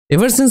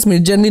Ever since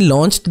Midjourney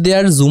launched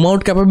their zoom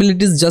out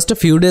capabilities just a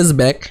few days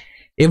back,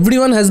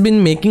 everyone has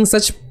been making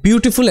such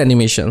beautiful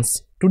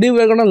animations. Today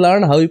we are gonna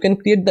learn how you can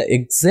create the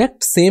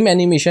exact same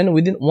animation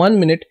within 1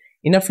 minute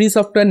in a free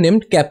software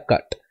named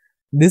Capcut.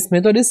 This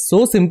method is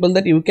so simple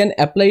that you can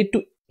apply it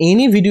to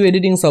any video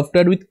editing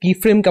software with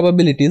keyframe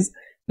capabilities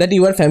that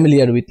you are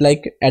familiar with,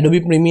 like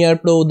Adobe Premiere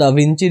Pro,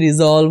 DaVinci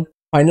Resolve,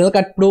 Final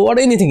Cut Pro or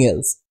anything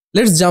else.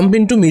 Let's jump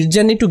into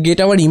Midjourney to get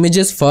our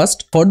images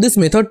first. For this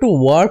method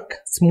to work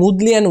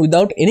smoothly and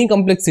without any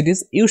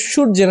complexities, you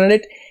should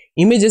generate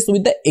images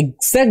with the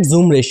exact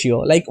zoom ratio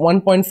like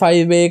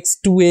 1.5x,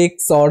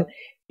 2x, or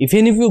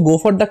even if you go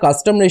for the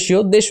custom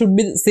ratio, they should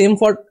be the same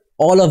for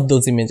all of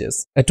those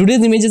images.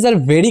 Today's images are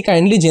very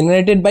kindly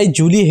generated by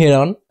Julie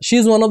Heron. She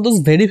is one of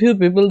those very few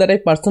people that I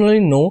personally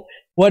know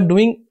who are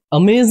doing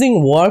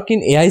amazing work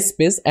in AI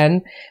space,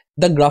 and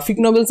the graphic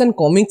novels and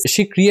comics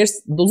she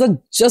creates, those are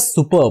just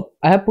superb.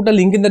 I have put a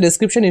link in the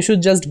description. You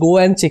should just go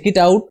and check it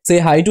out. Say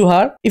hi to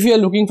her. If you are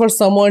looking for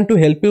someone to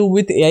help you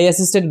with AI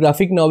assisted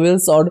graphic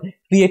novels or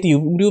create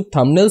YouTube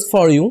thumbnails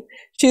for you,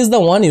 she is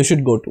the one you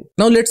should go to.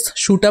 Now let's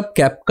shoot up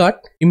CapCut,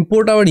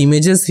 import our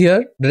images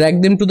here,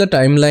 drag them to the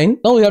timeline.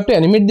 Now we have to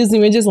animate these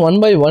images one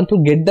by one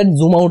to get that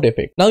zoom out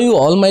effect. Now you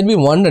all might be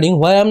wondering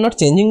why I am not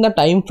changing the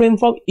time frame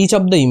for each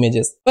of the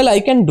images. Well, I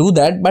can do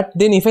that, but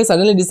then if I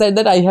suddenly decide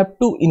that I have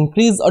to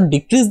increase or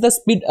decrease the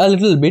speed a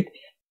little bit,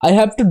 I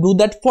have to do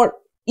that for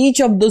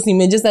each of those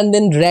images and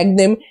then drag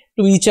them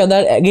to each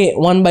other again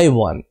one by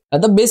one.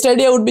 The best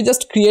idea would be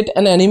just create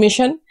an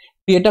animation,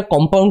 create a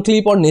compound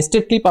clip or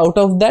nested clip out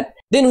of that.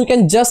 Then we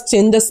can just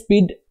change the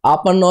speed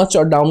up a notch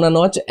or down a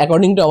notch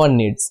according to our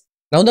needs.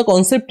 Now the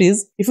concept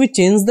is, if we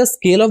change the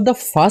scale of the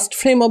first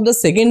frame of the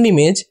second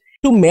image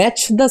to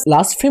match the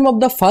last frame of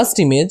the first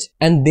image,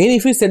 and then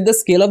if we set the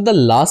scale of the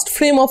last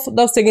frame of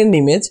the second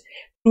image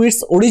to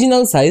its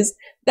original size,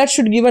 that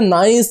should give a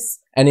nice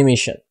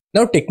animation.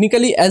 Now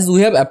technically, as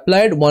we have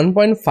applied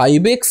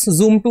 1.5x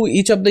zoom to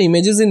each of the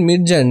images in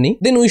Midjourney,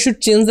 then we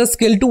should change the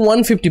scale to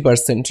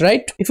 150%,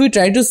 right? If we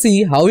try to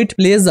see how it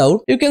plays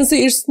out, you can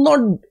see it's not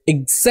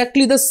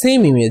exactly the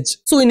same image.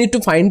 So we need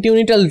to fine tune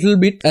it a little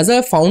bit. As I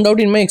have found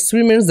out in my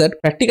experiments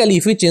that practically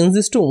if we change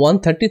this to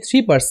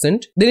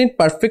 133%, then it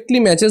perfectly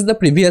matches the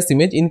previous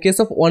image in case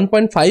of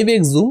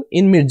 1.5x zoom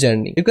in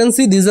Midjourney. You can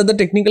see these are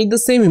technically the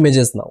same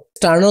images now.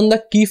 Turn on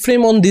the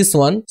keyframe on this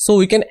one so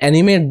we can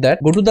animate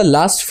that. Go to the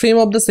last frame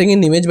of the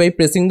second image by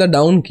pressing the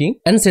down key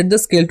and set the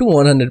scale to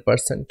 100%.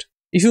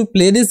 If you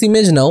play this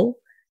image now,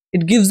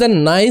 it gives a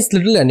nice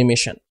little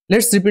animation.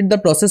 Let's repeat the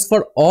process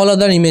for all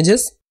other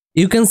images.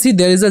 You can see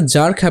there is a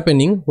jerk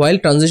happening while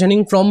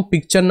transitioning from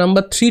picture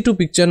number 3 to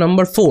picture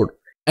number 4,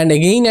 and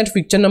again at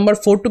picture number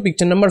 4 to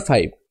picture number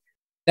 5.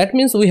 That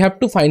means we have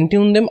to fine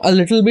tune them a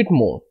little bit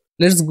more.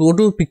 Let's go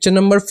to picture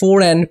number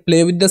 4 and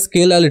play with the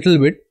scale a little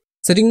bit.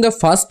 Setting the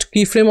first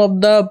keyframe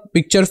of the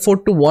picture 4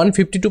 to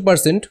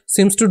 152%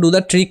 seems to do the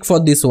trick for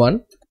this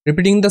one.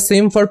 Repeating the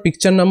same for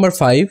picture number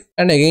 5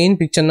 and again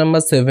picture number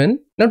 7.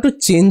 Now to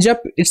change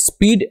up its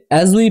speed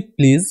as we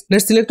please,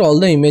 let's select all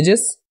the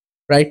images,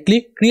 right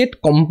click, create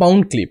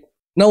compound clip.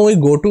 Now we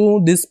go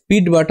to this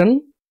speed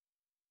button,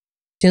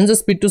 change the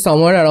speed to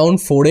somewhere around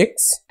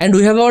 4x, and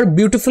we have our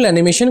beautiful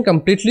animation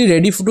completely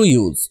ready to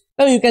use.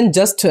 Now you can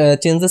just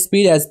change the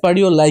speed as per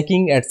your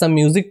liking, add some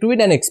music to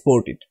it and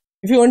export it.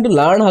 If you want to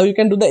learn how you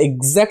can do the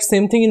exact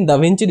same thing in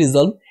DaVinci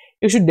Resolve,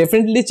 you should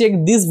definitely check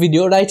this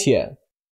video right here.